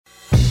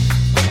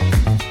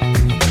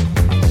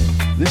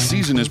This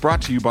season is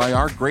brought to you by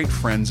our great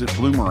friends at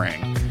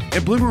Bloomerang.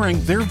 At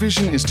Bloomerang, their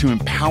vision is to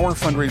empower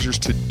fundraisers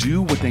to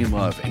do what they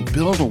love and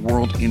build a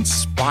world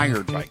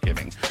inspired by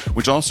giving,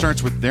 which all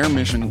starts with their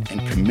mission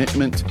and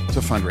commitment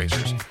to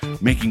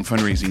fundraisers, making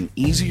fundraising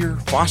easier,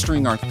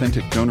 fostering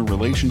authentic donor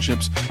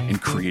relationships,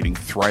 and creating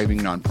thriving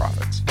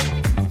nonprofits.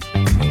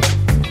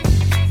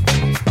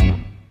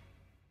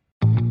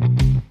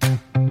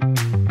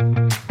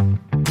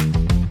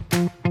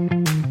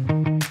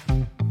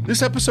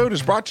 This episode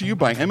is brought to you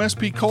by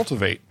MSP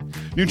Cultivate.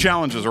 New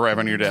challenges arrive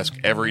on your desk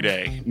every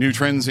day. New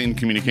trends in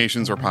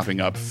communications are popping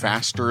up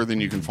faster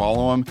than you can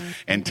follow them,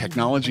 and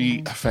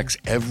technology affects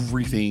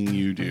everything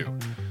you do.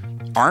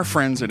 Our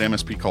friends at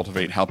MSP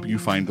Cultivate help you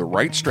find the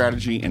right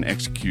strategy and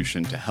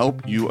execution to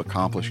help you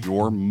accomplish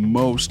your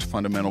most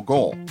fundamental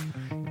goal,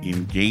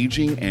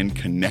 engaging and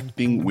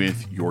connecting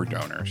with your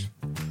donors.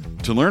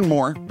 To learn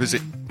more,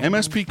 visit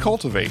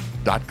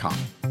mspcultivate.com.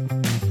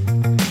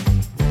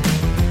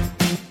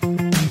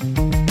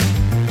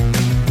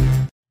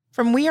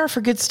 From We Are For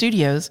Good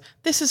Studios,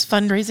 this is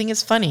Fundraising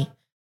is Funny.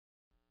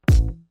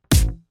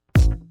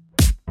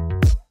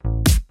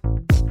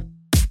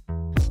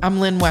 I'm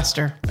Lynn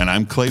Wester. And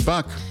I'm Clay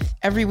Buck.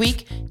 Every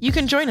week, you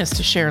can join us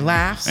to share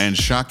laughs And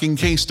shocking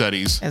case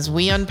studies. as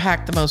we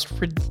unpack the most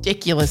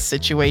ridiculous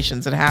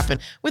situations that happen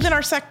within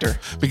our sector.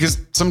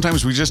 Because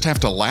sometimes we just have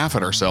to laugh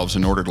at ourselves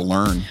in order to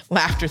learn.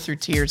 Laughter through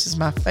tears is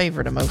my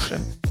favorite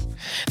emotion.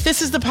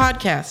 This is the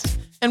podcast,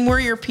 and we're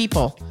your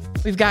people.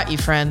 We've got you,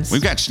 friends.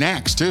 We've got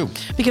snacks, too.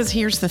 Because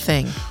here's the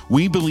thing.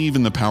 We believe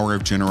in the power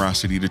of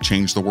generosity to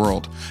change the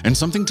world, and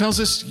something tells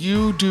us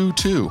you do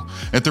too.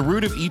 At the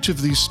root of each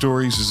of these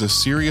stories is a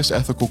serious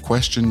ethical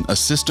question, a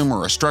system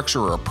or a structure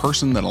or a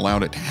person that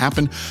allowed it to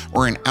happen,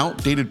 or an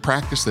outdated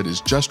practice that is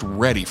just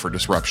ready for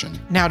disruption.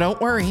 Now, don't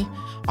worry.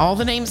 All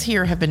the names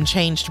here have been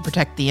changed to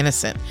protect the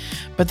innocent.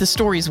 But the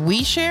stories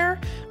we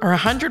share are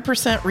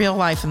 100% real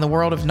life in the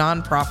world of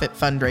nonprofit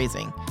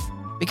fundraising.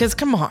 Because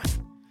come on.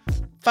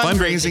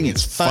 Fundraising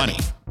is funny.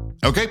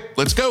 Okay,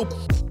 let's go.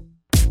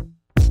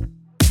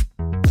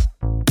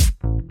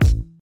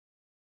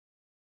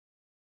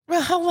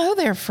 Well, hello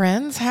there,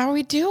 friends. How are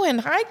we doing?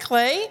 Hi,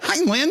 Clay.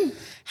 Hi, Lynn.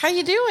 How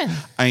you doing?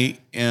 I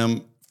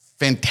am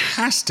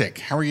fantastic.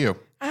 How are you?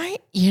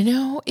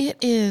 It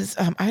is,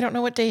 I don't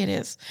know what day it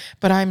is,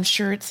 but I'm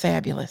sure it's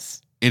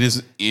fabulous. It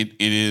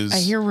is. I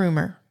hear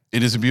rumor.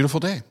 It is a beautiful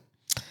day.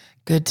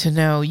 Good to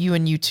know. You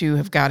and you two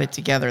have got it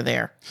together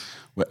there.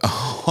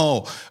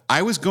 Oh,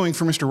 I was going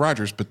for Mr.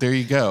 Rogers, but there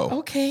you go.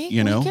 Okay.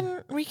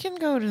 We can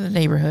go to the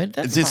neighborhood.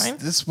 That's fine.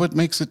 This is what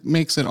makes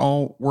it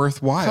all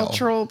worthwhile.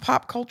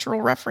 Pop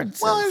cultural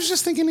references. Well, I was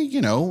just thinking,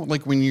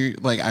 like when you're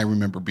like, I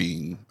remember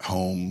being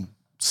home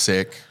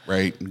sick,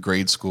 right? In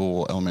grade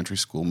school, elementary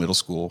school, middle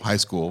school, high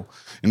school,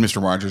 and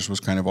Mr. Rogers was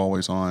kind of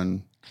always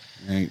on,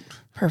 right?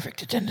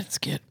 Perfect attendance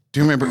kit. Do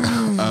you remember?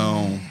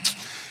 Oh,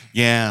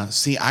 yeah.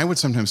 See, I would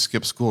sometimes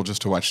skip school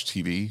just to watch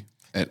TV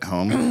at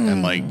home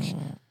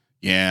and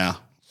yeah.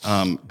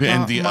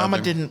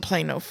 Mama didn't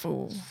play no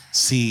fool.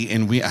 See,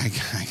 and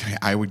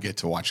I would get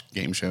to watch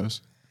game shows.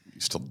 I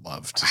used to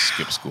love to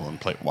skip school and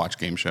watch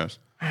game shows.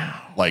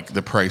 Wow. Like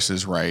The Price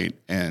is Right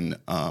and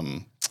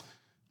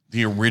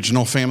the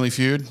original Family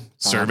Feud.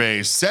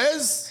 Survey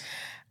says.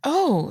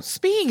 Oh,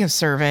 speaking of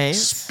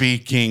surveys.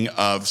 Speaking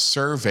of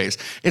surveys,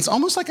 it's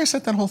almost like I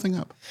set that whole thing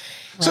up.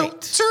 Right. So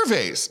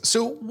surveys.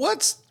 So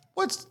what's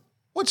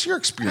your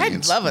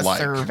experience? I'd love a like?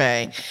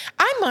 survey.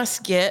 I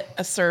must get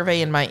a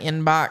survey in my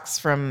inbox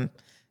from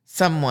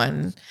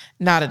someone,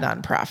 not a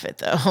nonprofit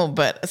though,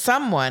 but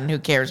someone who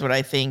cares what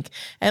I think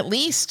at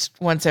least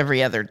once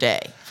every other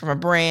day from a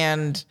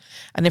brand.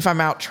 And if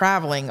I'm out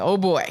traveling, oh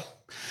boy.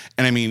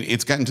 And I mean,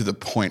 it's gotten to the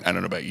point, I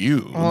don't know about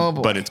you,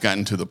 but it's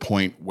gotten to the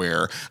point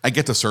where I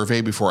get the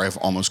survey before I've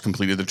almost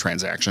completed the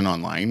transaction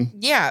online.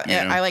 Yeah.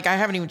 I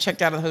haven't even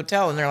checked out of the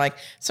hotel and they're like,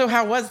 so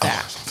how was that? I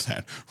love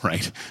that.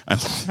 Right.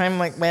 I'm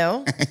like,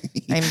 well,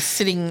 I'm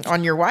sitting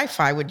on your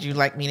Wi-Fi. Would you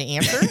like me to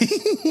answer?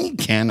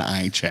 Can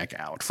I check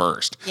out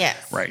first?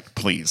 Yes. Right.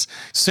 Please.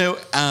 So,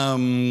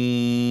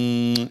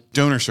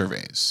 donor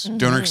surveys,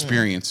 donor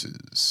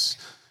experiences.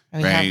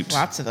 We have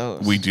lots of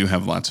those. We do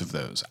have lots of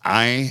those.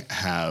 I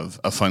have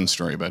a fun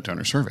story about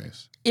donor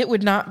surveys. It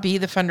would not be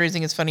the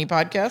Fundraising is Funny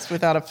podcast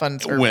without a fun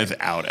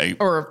survey.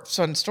 Or a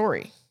fun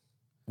story.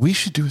 We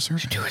should do a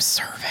survey. Do a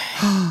survey.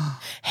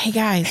 Hey,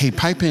 guys. Hey,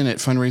 pipe in at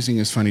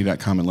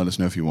fundraisingisfunny.com and let us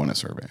know if you want a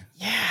survey.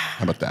 Yeah.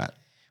 How about that?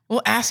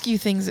 We'll ask you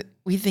things that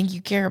we think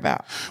you care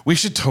about. We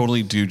should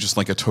totally do just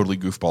like a totally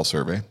goofball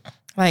survey.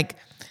 Like,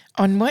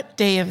 on what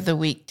day of the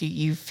week do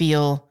you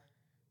feel?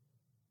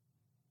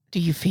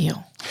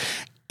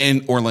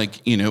 And, or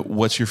like,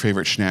 what's your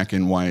favorite snack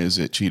and why is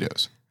it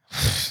Cheetos?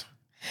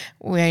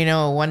 We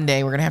know one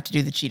day we're going to have to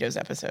do the Cheetos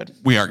episode.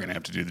 We are going to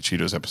have to do the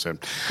Cheetos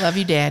episode. Love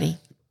you, Daddy.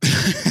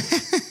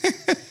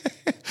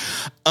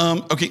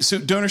 Okay, so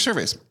donor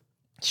surveys.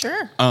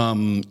 Sure.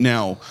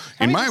 Now,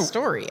 Tell me the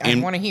story. I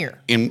want to hear.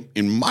 In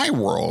my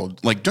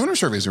world, like donor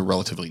surveys are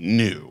relatively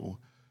new.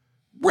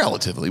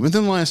 relatively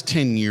within the last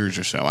 10 years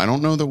or so. I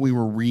don't know that we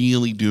were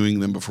really doing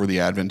them before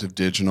the advent of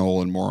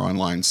digital and more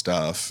online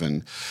stuff.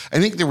 And I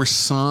think there were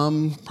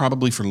some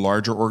probably for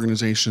larger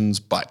organizations,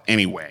 but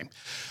anyway.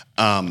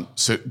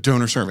 So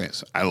donor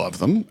surveys, I love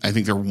them. I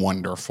think they're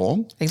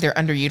wonderful. I think they're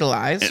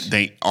underutilized.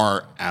 They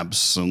are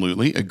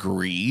absolutely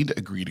agreed.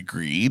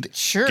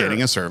 Sure.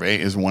 Getting a survey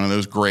is one of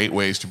those great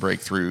ways to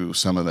break through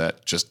some of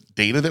that just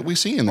data that we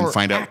see and then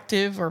find out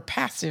active or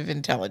passive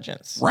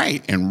intelligence.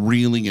 Right. And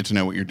really get to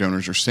know what your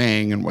donors are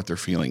saying and what they're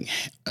feeling.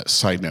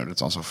 Side note,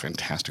 it's also a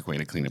fantastic way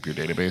to clean up your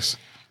database.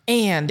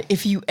 And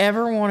if you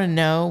ever want to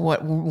know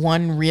what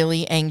one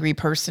really angry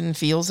person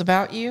feels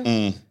about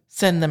you,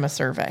 send them a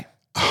survey.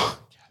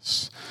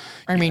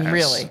 I mean,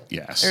 really.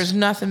 Yes. There's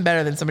nothing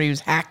better than somebody who's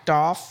hacked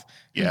off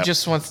who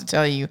just wants to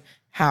tell you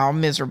how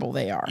miserable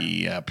they are.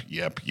 Yep.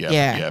 Yeah.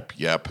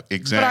 Exactly.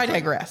 But I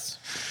digress.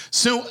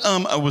 So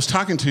I was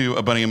talking to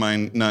a buddy of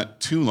mine not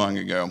too long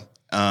ago,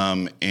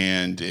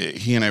 and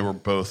he and I were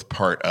both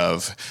part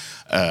of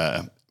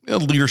a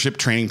leadership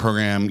training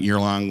program,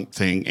 year-long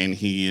thing, and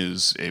he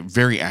is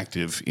very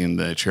active in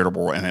the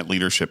charitable world, and that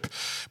leadership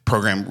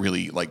program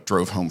really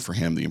drove home for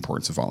him the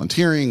importance of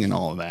volunteering and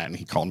all of that. And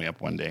he called me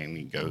up one day and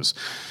he goes,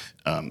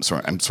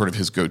 so I'm sort of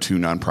his go-to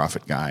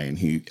nonprofit guy. And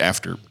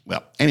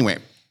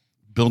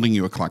building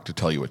you a clock to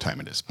tell you what time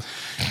it is.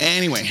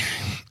 Anyway,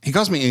 he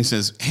calls me and he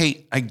says,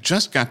 hey, I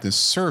just got this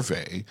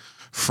survey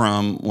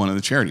from one of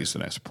the charities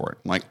that I support.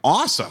 I'm like,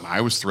 awesome. I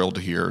was thrilled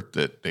to hear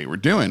that they were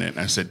doing it. And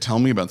I said, tell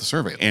me about the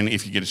survey. And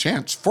if you get a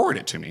chance, forward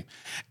it to me.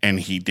 And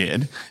he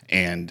did.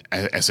 And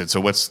I said,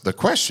 so what's the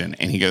question?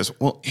 And he goes,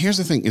 well, here's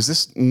the thing. Is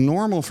this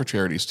normal for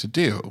charities to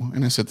do?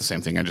 And I said the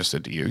same thing I just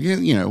said to you.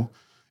 You know,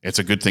 it's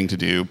a good thing to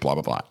do, blah,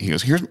 blah, blah. He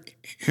goes,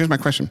 here's my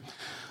question.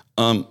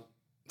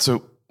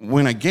 So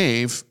when I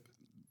gave,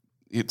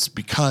 it's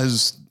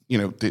because,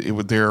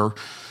 the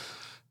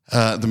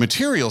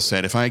material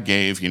said if I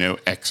gave,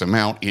 X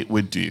amount, it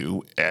would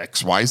do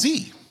X, Y,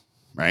 Z,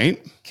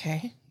 right?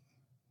 Okay.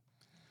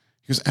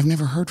 He goes, I've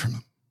never heard from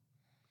him.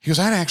 He goes,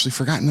 I'd actually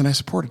forgotten that I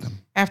supported them.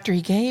 After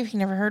he gave, he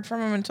never heard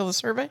from him until the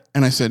survey?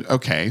 And I said,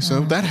 okay,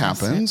 so that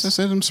happens. I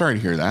said, I'm sorry to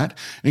hear that.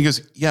 And he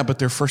goes, yeah, but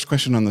their first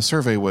question on the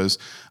survey was,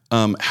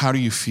 how do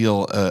you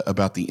feel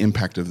about the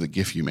impact of the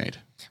gift you made?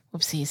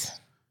 Whoopsies.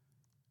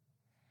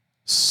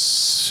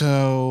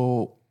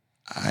 So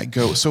I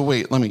go, so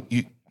wait,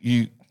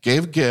 you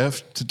gave a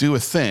gift to do a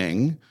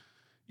thing.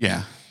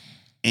 Yeah.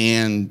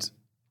 And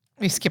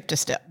we skipped a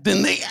step.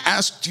 Then they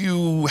asked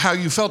you how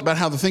you felt about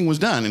how the thing was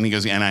done. And he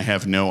goes, and I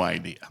have no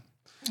idea.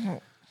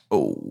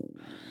 Oh.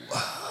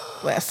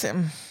 Bless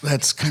him.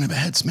 That's kind of a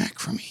head smack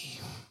for me.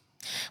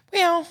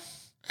 Well,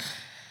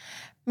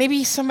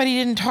 maybe somebody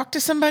didn't talk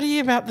to somebody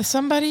about the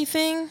somebody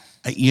thing.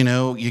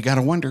 You got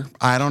to wonder.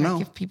 I don't know.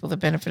 Give people the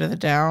benefit of the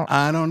doubt.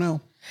 I don't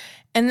know.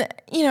 And,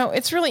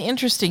 it's really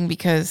interesting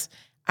because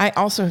I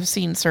also have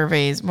seen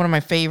surveys. One of my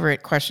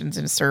favorite questions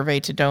in a survey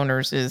to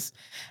donors is,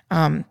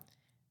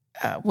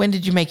 when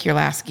did you make your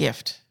last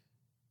gift?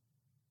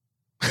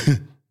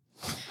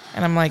 And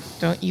I'm like,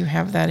 don't you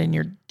have that in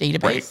your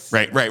database?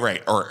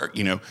 Right. Or,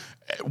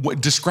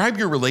 describe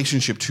your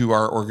relationship to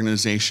our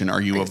organization.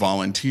 Are you a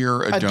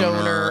volunteer, a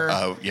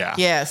donor? Yeah.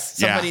 Yes.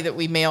 Somebody that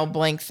we mail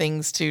blank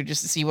things to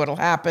just to see what'll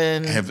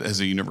happen. Has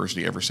a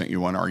university ever sent you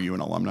one? Are you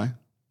an alumni?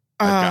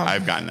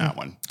 I've gotten that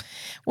one.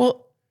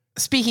 Well,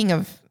 speaking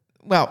of,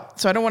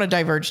 so I don't want to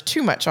diverge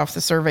too much off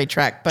the survey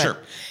track, but sure.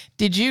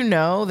 Did you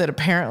know that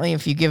apparently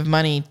if you give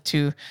money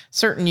to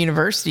certain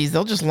universities,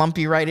 they'll just lump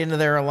you right into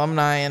their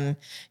alumni and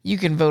you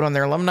can vote on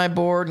their alumni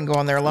board and go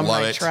on their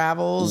alumni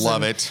travels.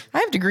 Love it. I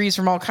have degrees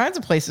from all kinds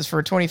of places for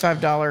a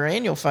 $25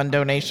 annual fund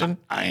donation.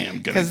 I am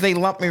good. Because they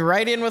lump me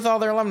right in with all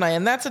their alumni.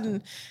 And that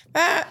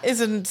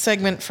is a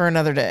segment for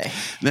another day.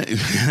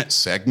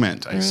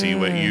 Segment. I see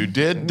what you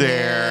did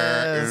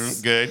there.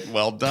 Yes. Good.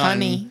 Well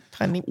done. Punny.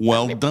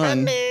 Well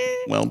done.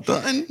 Well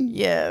done.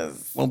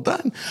 Yes. Well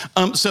done.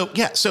 So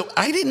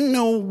I didn't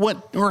know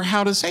what or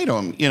how to say to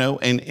him,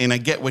 and I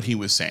get what he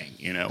was saying,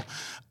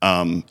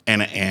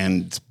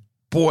 and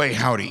boy,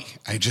 howdy,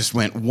 I just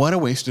went, what a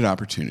wasted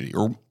opportunity.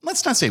 Or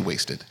let's not say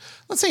wasted.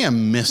 Let's say a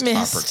missed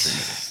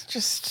opportunity.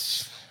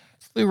 Just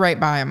flew right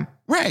by him.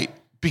 Right.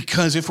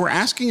 Because if we're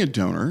asking a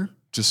donor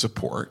to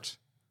support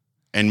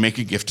and make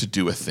a gift to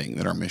do a thing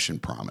that our mission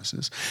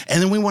promises,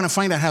 and then we want to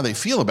find out how they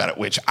feel about it,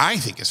 which I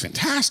think is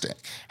fantastic.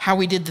 How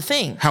we did the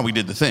thing.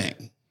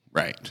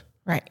 Right.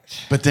 Right.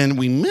 But then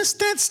we missed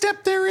that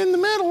step there in the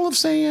middle of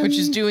saying... Which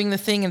is doing the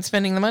thing and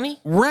spending the money?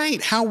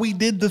 Right. How we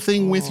did the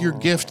thing with your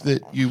gift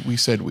that we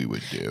said we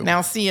would do.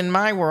 Now, see, in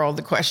my world,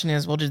 the question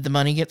is, well, did the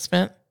money get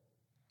spent?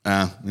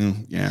 Yeah.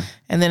 And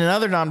then in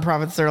other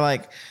nonprofits, they're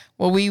like,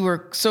 well, we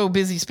were so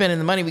busy spending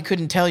the money, we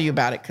couldn't tell you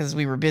about it because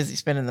we were busy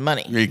spending the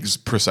money.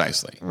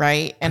 Precisely.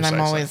 Right? And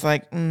I'm always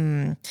like,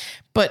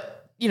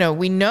 But,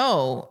 we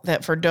know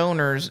that for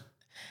donors,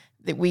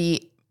 that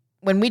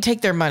when we take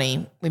their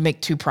money, we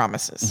make two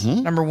promises.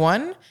 Mm-hmm. Number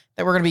one,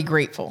 that we're going to be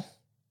grateful.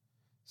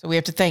 So we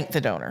have to thank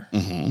the donor.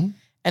 Mm-hmm.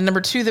 And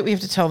number 2, that we have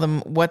to tell them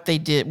what we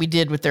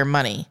did with their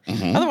money.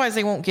 Otherwise,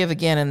 they won't give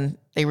again, and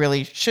they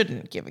really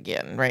shouldn't give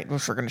again, right?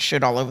 If we're going to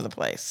shit all over the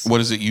place.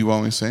 What is it you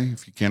always say?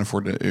 If you can't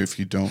afford to, if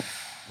you don't,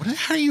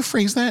 how do you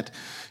phrase that?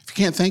 If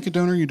you can't thank a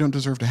donor, you don't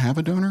deserve to have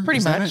a donor?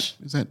 Pretty much.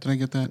 Did I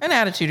get that? An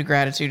attitude of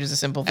gratitude is a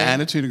simple thing.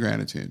 Attitude of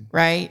gratitude.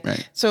 Right?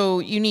 Right. So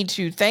you need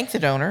to thank the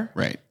donor.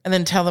 Right. And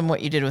then tell them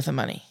what you did with the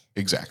money.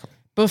 Exactly.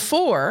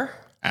 Before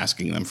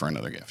asking them for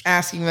another gift.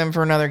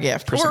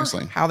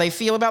 Precisely. Or how they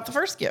feel about the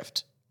first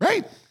gift.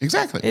 Right.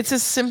 Exactly. It's a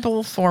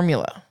simple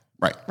formula.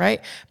 Right.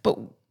 Right. But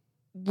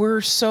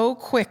we're so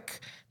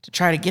quick to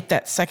try to get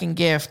that second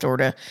gift or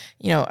to,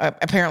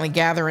 apparently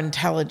gather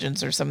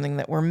intelligence or something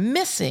that we're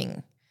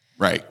missing.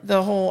 Right.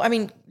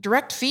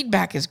 Direct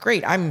feedback is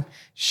great. I'm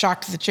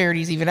shocked the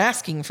charity's even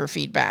asking for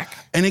feedback.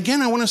 And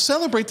again, I want to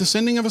celebrate the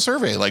sending of a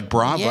survey. Like,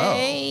 bravo.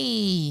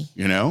 Yay.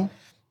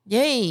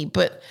 Yay.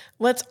 But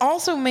let's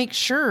also make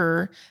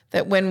sure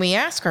that when we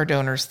ask our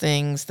donors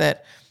things,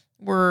 that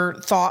we're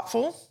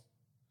thoughtful,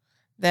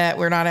 that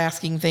we're not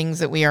asking things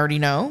that we already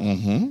know,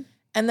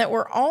 and that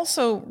we're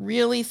also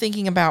really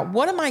thinking about,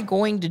 what am I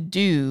going to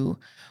do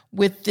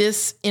with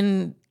this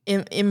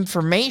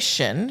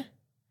information?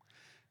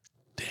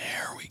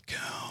 There we go.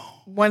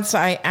 Once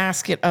I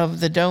ask it of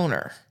the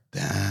donor.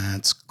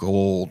 That's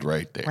gold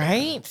right there.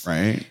 Right?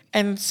 Right.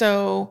 And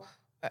so,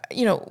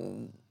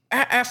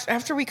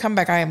 after we come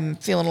back, I am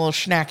feeling a little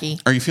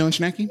snacky. Are you feeling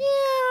snacky?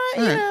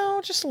 Yeah,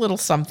 just a little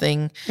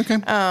something. Okay.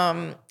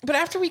 But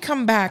after we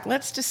come back,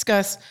 let's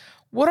discuss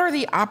what are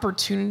the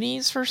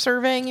opportunities for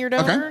surveying your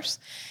donors?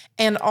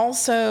 Okay. And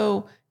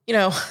also,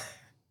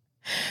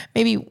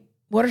 maybe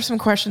what are some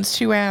questions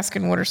to ask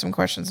and what are some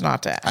questions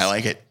not to ask? I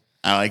like it.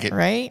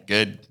 Right?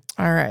 Good.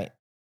 All right.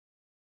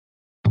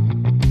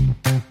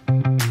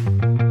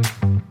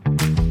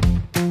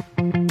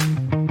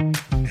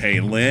 Hey,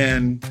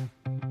 Lynn.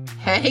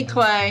 Hey,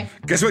 Clay.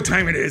 Guess what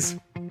time it is?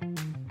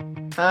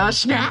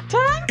 Snack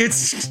time?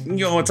 It's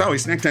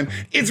always snack time.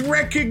 It's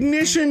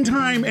recognition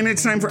time, and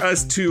it's time for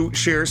us to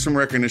share some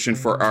recognition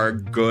for our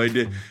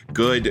good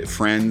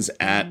friends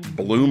at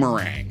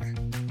Bloomerang.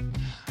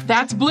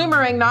 That's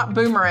Bloomerang, not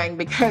Boomerang,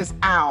 because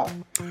ow.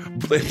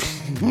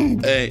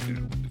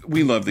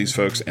 We love these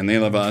folks, and they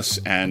love us,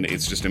 and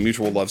it's just a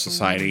mutual love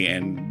society,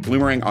 and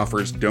Bloomerang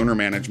offers donor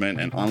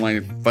management and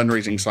online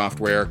fundraising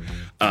software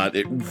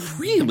that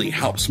really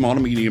helps small to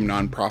medium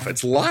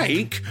nonprofits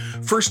like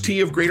First Tee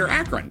of Greater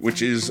Akron,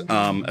 which is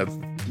an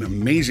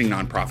amazing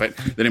nonprofit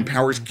that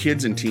empowers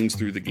kids and teens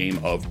through the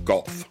game of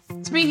golf.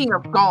 Speaking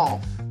of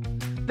golf,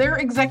 their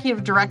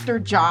executive director,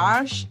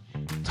 Josh,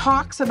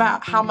 talks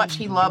about how much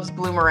he loves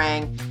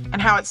Bloomerang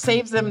and how it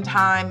saves them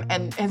time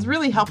and has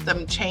really helped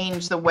them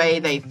change the way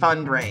they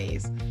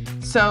fundraise.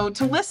 So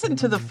to listen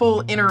to the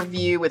full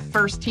interview with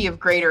First Tee of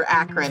Greater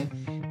Akron,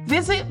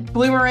 visit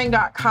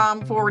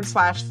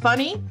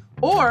bloomerang.com/funny,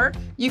 or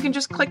you can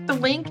just click the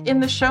link in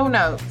the show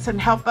notes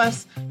and help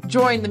us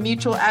join the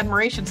Mutual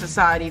Admiration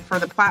Society for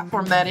the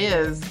platform that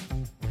is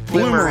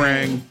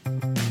Bloomerang.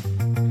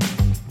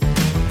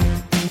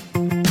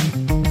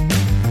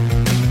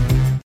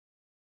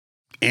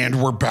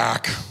 And we're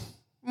back.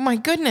 My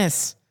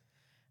goodness.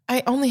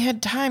 I only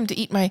had time to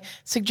eat my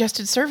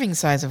suggested serving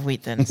size of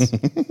Wheat Thins.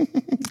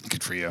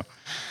 Good for you.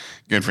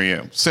 Good for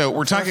you. So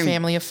we're talking... a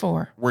family of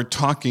 4. We're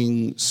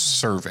talking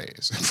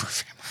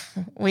surveys.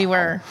 We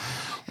were.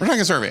 We're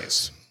talking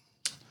surveys.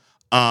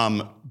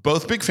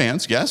 Both big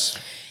fans, yes?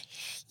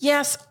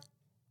 Yes,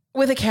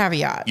 with a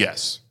caveat.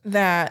 Yes.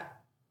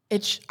 That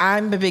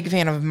I'm a big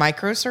fan of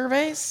micro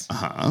surveys.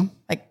 Uh-huh.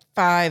 Like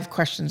 5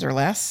 questions or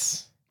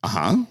less.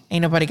 Uh-huh.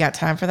 Ain't nobody got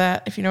time for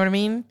that, if you know what I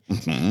mean.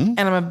 Mm-hmm. And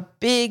I'm a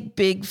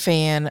big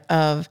fan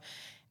of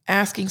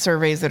asking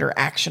surveys that are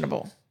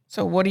actionable.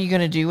 So what are you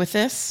going to do with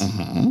this?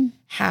 Mm-hmm.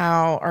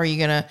 How are you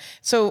going to...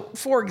 So,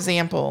 for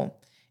example,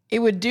 it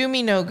would do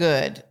me no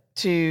good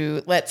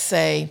to, let's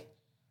say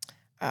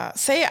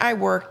I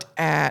worked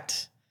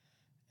at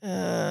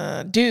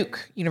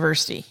Duke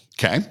University.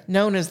 Okay.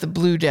 Known as the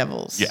Blue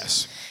Devils.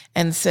 Yes.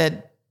 And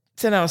sent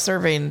out a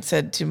survey and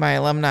said to my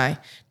alumni,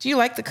 do you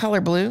like the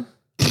color blue?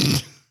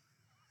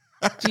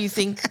 Do you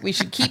think we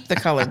should keep the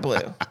color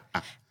blue?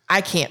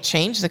 I can't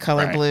change the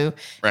color blue.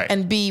 Right.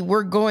 And B,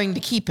 we're going to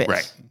keep it.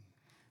 Right.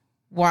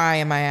 Why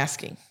am I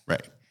asking?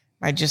 Right. Am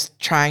I just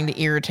trying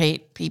to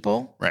irritate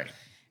people? Right.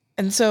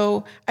 And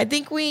so I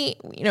think we,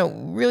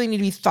 really need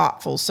to be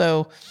thoughtful.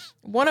 So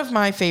one of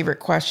my favorite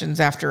questions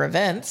after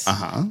events,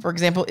 for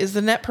example, is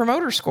the Net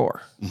Promoter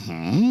Score.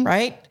 Mm-hmm.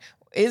 Right?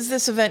 Is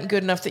this event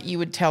good enough that you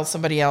would tell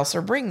somebody else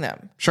or bring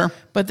them? Sure.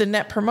 But the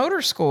Net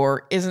Promoter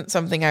Score isn't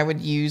something I would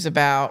use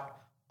about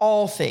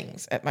all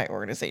things at my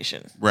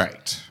organization.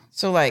 Right.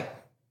 So I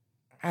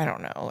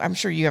don't know. I'm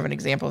sure you have an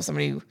example of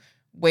somebody who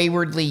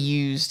waywardly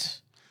used.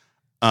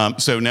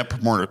 So Net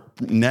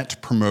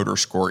Promoter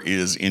Score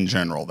is in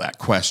general that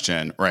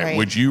question, right?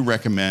 Would you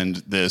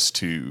recommend this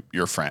to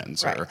your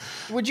friends? Right. Or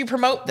would you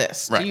promote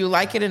this? Right. Do you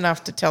like it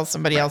enough to tell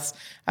somebody else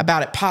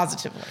about it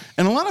positively.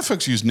 And a lot of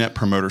folks use Net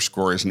Promoter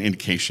Score as an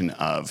indication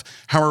of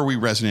how are we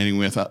resonating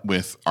with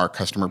our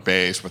customer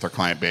base, with our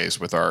client base,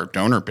 with our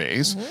donor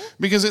base,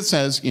 because it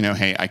says, you know,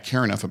 hey, I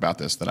care enough about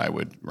this that I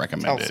would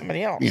recommend Tell it,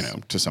 somebody else. you know,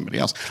 to somebody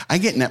else. I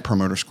get Net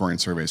Promoter Scoring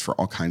surveys for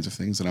all kinds of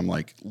things, and I'm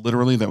like,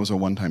 literally, that was a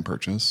one-time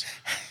purchase.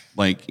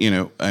 Like, you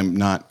know, I'm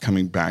not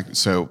coming back.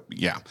 So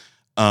yeah.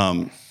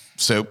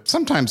 So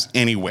sometimes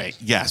anyway,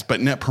 yes,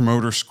 but Net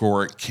Promoter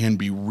Score can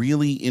be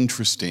really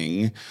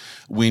interesting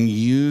when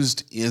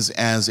used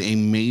as a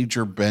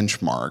major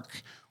benchmark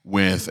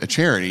with a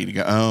charity to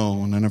go,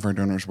 oh, none of our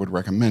donors would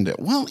recommend it.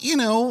 Well, you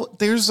know,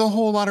 there's a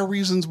whole lot of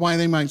reasons why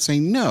they might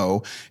say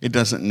no. It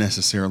doesn't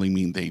necessarily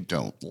mean they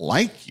don't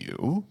like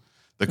you.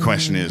 The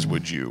question is,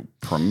 would you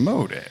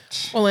promote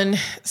it? Well, and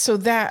so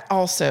that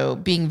also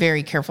being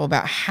very careful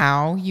about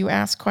how you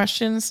ask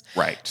questions.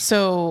 Right.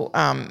 So,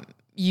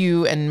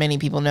 you and many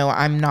people know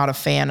I'm not a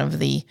fan of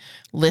the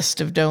list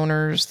of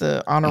donors,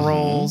 the honor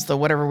rolls, the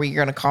whatever we're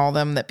going to call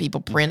them that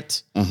people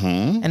print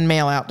and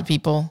mail out to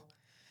people.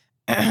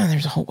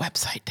 There's a whole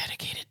website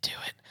dedicated to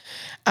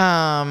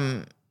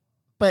it.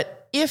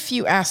 But if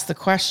you ask the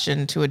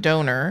question to a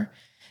donor,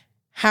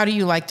 how do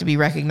you like to be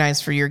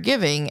recognized for your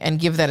giving, and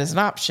give that as an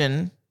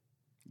option,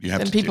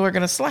 then people are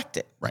going to select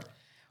it. Right.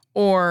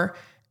 Or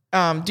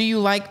do you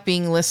like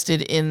being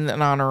listed in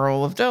an honor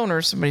roll of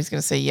donors? Somebody's going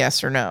to say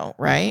yes or no,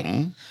 right?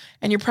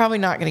 And you're probably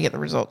not going to get the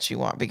results you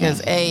want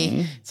because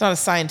A, it's not a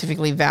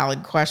scientifically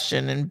valid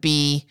question, and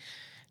B,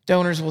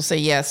 donors will say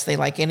yes, they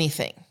like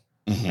anything,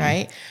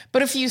 right?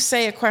 But if you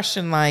say a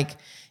question like,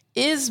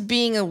 is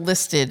being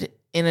listed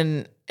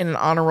in an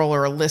honor roll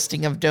or a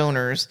listing of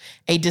donors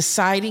a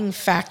deciding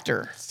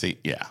factor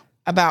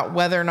about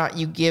whether or not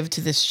you give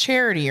to this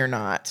charity or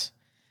not,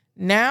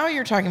 now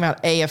you're talking about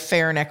a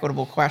fair and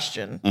equitable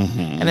question.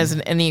 And as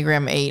an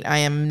Enneagram 8, I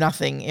am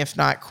nothing if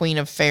not queen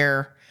of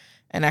fair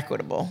and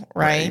equitable,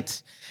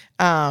 right?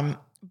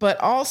 But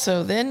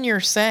also then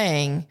you're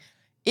saying,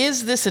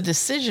 is this a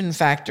decision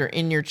factor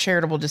in your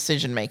charitable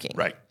decision making?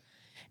 Right.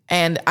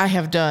 And I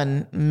have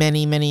done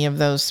many, many of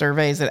those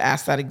surveys that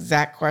ask that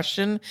exact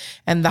question.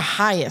 And the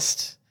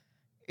highest,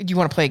 do you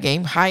want to play a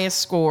game? Highest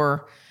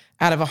score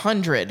out of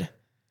 100,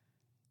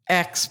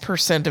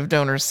 X% of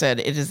donors said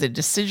it is a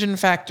decision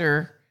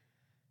factor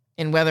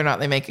in whether or not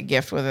they make a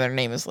gift, whether their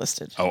name is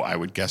listed. Oh, I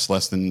would guess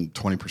less than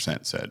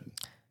 20% said.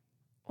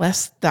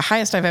 The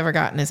highest I've ever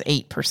gotten is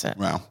 8%.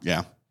 Well,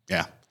 yeah.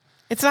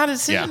 It's not a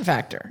decision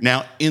factor.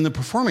 Now, in the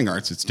performing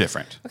arts, it's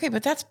different. Okay,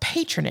 but that's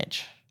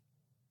patronage,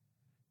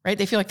 right?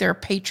 They feel like they're a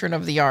patron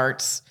of the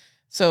arts,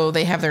 so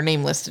they have their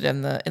name listed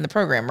in the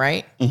program,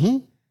 right?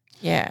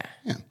 Yeah.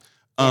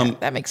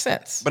 That makes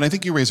sense. But I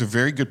think you raise a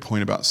very good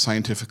point about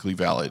scientifically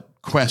valid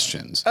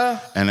questions.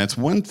 And that's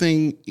one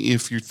thing,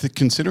 if you're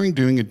considering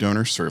doing a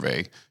donor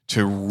survey,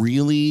 to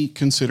really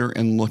consider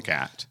and look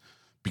at,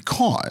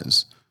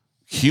 because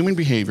human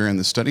behavior and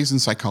the studies in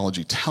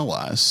psychology tell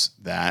us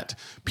that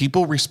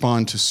people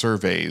respond to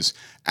surveys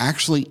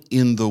actually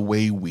in the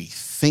way we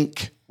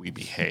think we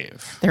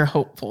behave. They're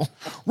hopeful.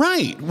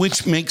 Right,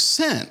 which makes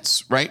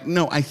sense, right?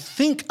 No, I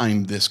think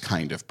I'm this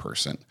kind of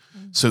person,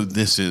 so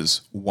this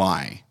is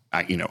why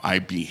I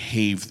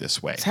behave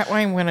this way. Is that why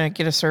I'm going to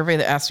get a survey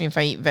that asks me if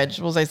I eat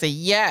vegetables? I say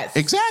yes.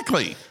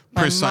 Exactly.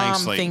 My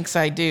Precisely. mom thinks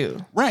I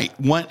do. Right.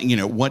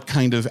 What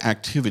kind of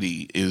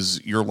activity is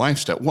your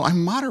lifestyle? Well,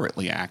 I'm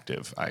moderately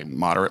active. I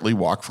moderately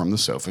walk from the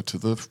sofa to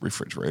the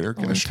refrigerator,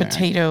 get a snack.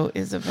 Potato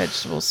is a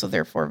vegetable, so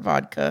therefore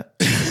vodka.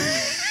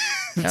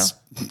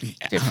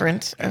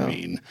 Different. I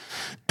mean,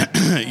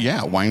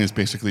 wine is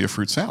basically a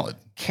fruit salad.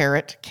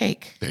 Carrot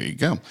cake. There you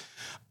go.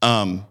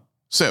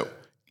 So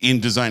in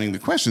designing the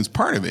questions,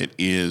 part of it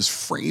is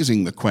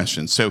phrasing the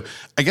question. So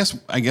I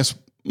guess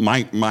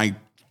my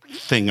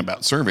thing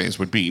about surveys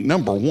would be,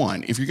 number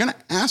one, if you're going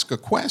to ask a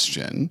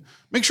question,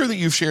 make sure that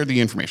you've shared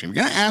the information. If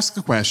you're going to ask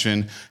the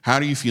question, how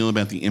do you feel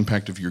about the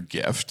impact of your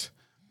gift?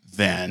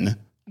 Then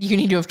you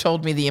need to have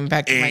told me the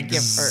impact of my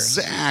gift first.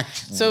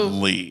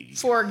 Exactly. So,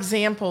 for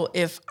example,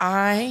 if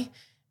I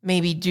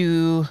maybe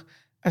do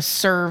a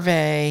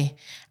survey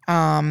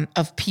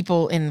of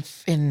people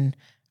in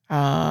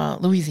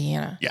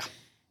Louisiana,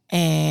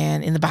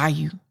 and in the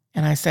bayou,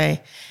 and I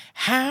say,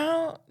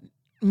 how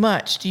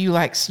much do you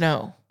like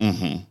snow?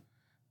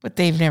 But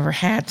they've never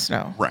had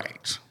snow.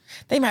 Right.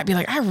 They might be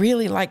like, I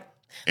really like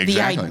the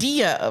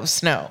idea of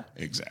snow.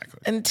 Exactly.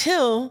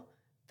 Until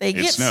they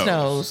get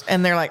snows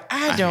and they're like,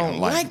 I don't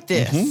like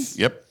this.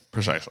 Yep,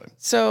 precisely.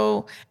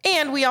 So,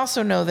 and we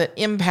also know that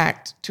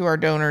impact to our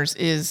donors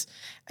is,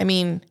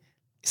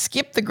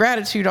 skip the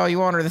gratitude all you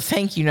want or the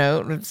thank you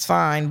note. It's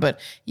fine, but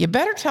you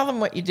better tell them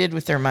what you did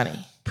with their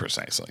money.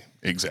 Precisely.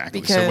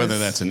 Exactly. So whether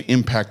that's an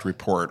impact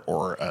report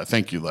or a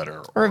thank you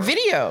letter or a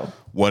video,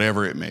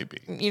 whatever it may be.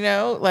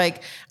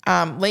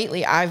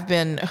 Lately I've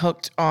been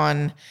hooked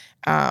on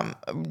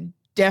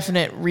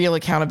definite real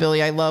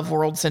accountability. I love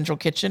World Central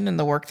Kitchen and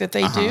the work that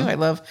they do. I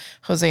love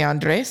Jose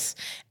Andres.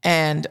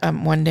 And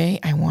one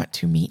day I want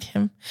to meet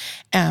him.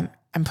 I'm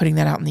putting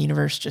that out in the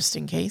universe just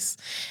in case.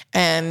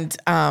 And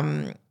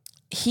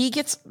he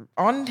gets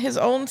on his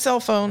own cell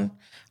phone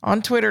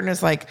on Twitter and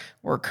is like,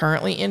 we're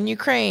currently in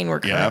Ukraine. We're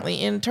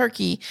currently in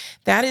Turkey.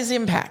 That is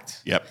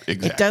impact. Yep,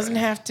 exactly. It doesn't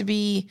have to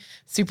be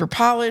super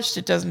polished.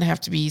 It doesn't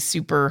have to be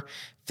super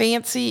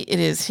fancy. It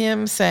is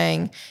him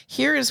saying,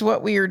 here is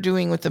what we are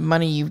doing with the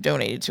money you've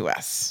donated to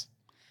us.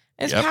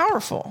 It's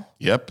powerful.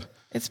 Yep.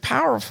 It's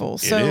powerful.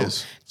 So it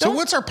is. So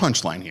what's our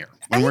punchline here?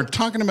 When we're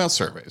talking about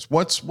surveys,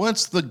 what's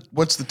the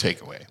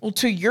takeaway? Well,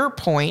 to your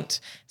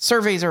point,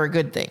 surveys are a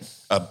good thing.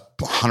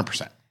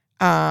 100%.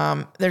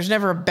 There's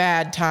never a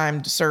bad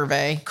time to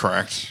survey.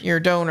 Correct. Your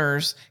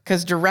donors,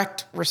 because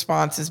direct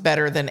response is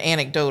better than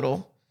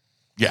anecdotal.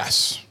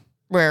 Yes.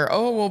 Where,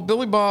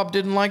 Billy Bob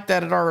didn't like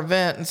that at our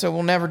event, and so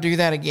we'll never do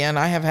that again.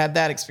 I have had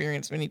that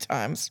experience many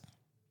times.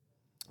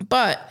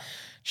 But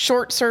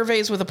short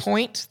surveys with a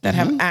point that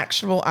have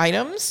actionable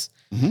items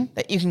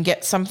that you can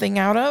get something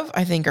out of,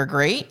 I think are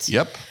great.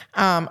 Yep.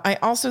 I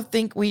also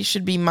think we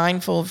should be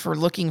mindful for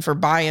looking for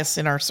bias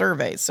in our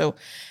surveys. So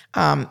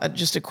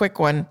just a quick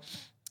one.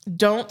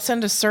 Don't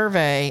send a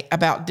survey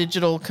about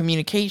digital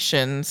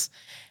communications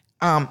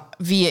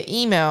via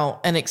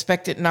email and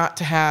expect it not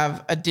to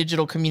have a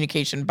digital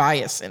communication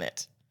bias in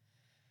it.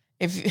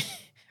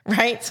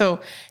 Right?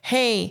 So,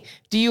 hey,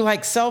 do you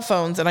like cell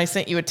phones? And I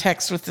sent you a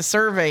text with the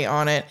survey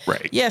on it.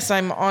 Right. Yes,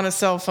 I'm on a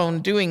cell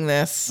phone doing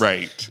this.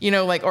 Right.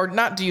 Or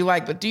not do you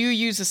like, but do you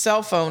use a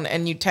cell phone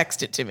and you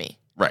text it to me?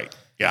 Right.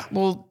 Yeah.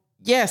 Well,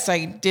 yes,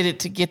 I did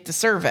it to get the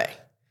survey.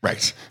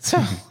 Right. So,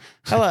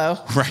 hello.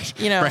 Right.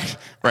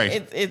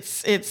 Right.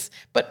 It's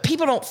but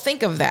people don't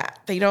think of that.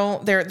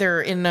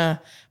 They're in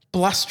a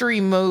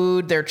blustery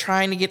mood. They're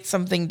trying to get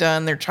something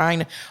done. They're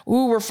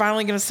we're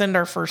finally going to send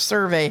our first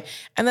survey.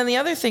 And then the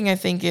other thing I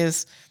think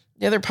is,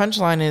 the other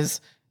punchline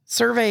is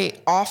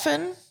survey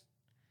often.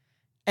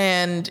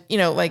 And,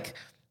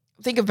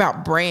 think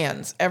about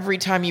brands. Every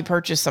time you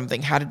purchase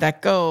something, how did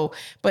that go?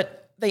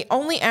 But they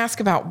only ask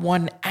about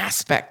one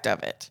aspect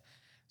of it.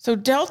 So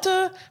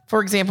Delta,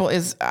 for example,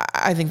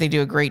 I think they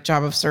do a great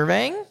job of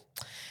surveying,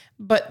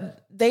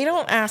 but they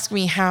don't ask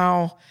me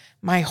how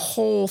my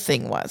whole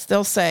thing was.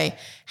 They'll say,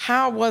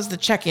 how was the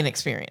check-in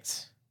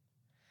experience?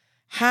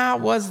 How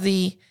was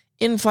the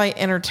in-flight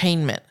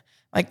entertainment?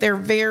 Like, they're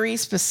very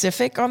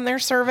specific on their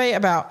survey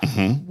about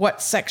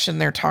what section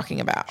they're talking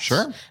about.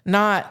 Sure.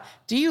 Not,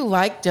 do you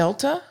like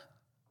Delta?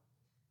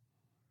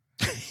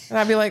 And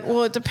I'd be like,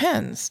 well, it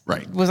depends.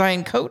 Right. Was I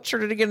in coach or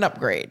did I get an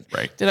upgrade?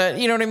 Right. Did I,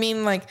 you know what I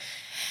mean? Like,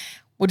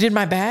 well, did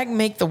my bag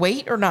make the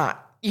weight or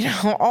not?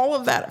 All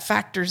of that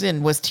factors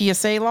in. Was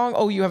TSA long?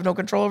 Oh, you have no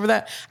control over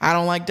that? I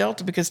don't like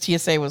Delta because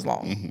TSA was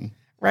long.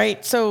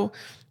 Right? So,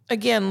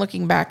 again,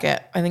 looking back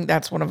I think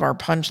that's one of our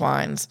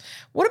punchlines.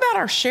 What about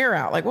our share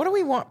out? Like, what do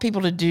we want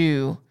people to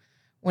do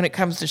when it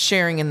comes to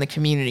sharing in the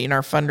community, in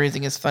our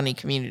Fundraising is Funny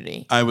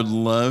community? I would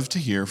love to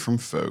hear from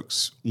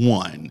folks.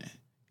 One,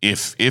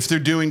 if they're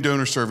doing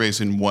donor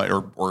surveys and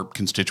or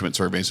constituent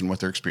surveys and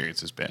what their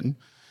experience has been.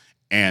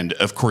 And,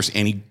 of course,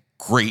 any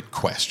great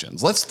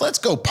questions. Let's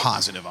go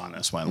positive on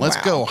this one. Let's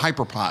go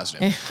hyper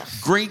positive.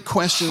 Great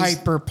questions.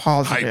 Hyper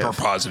positive. Hyper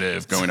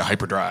positive. Going to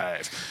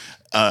hyperdrive.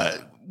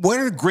 What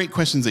are great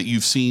questions that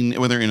you've seen,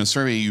 whether in a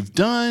survey you've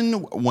done,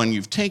 one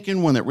you've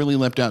taken, one that really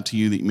leapt out to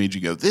you that made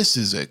you go, this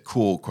is a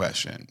cool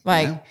question?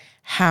 Like,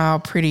 how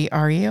pretty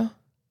are you?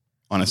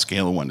 On a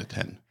scale of 1 to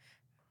 10.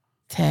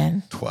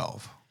 10.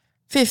 12.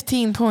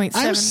 15.75.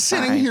 I'm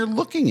sitting here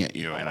looking at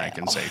you and I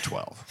can say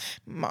 12.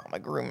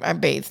 Mama I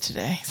bathed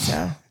today,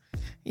 so...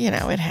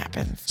 it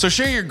happens. So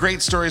share your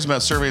great stories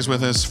about surveys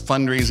with us,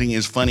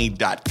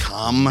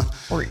 fundraisingisfunny.com.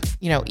 Or,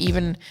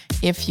 even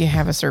if you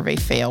have a survey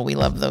fail, we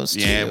love those too.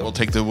 Yeah,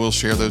 we'll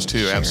share those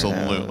too.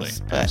 Absolutely.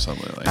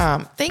 Absolutely.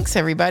 Thanks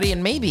everybody.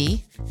 And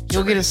maybe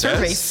you'll get a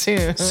survey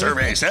soon.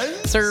 Survey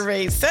says.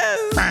 Survey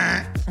says.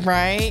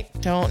 Right?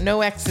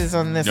 No X's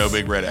on this. No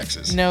big red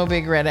X's. No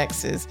big red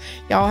X's.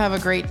 Y'all have a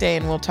great day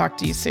and we'll talk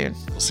to you soon.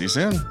 We'll see you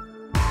soon.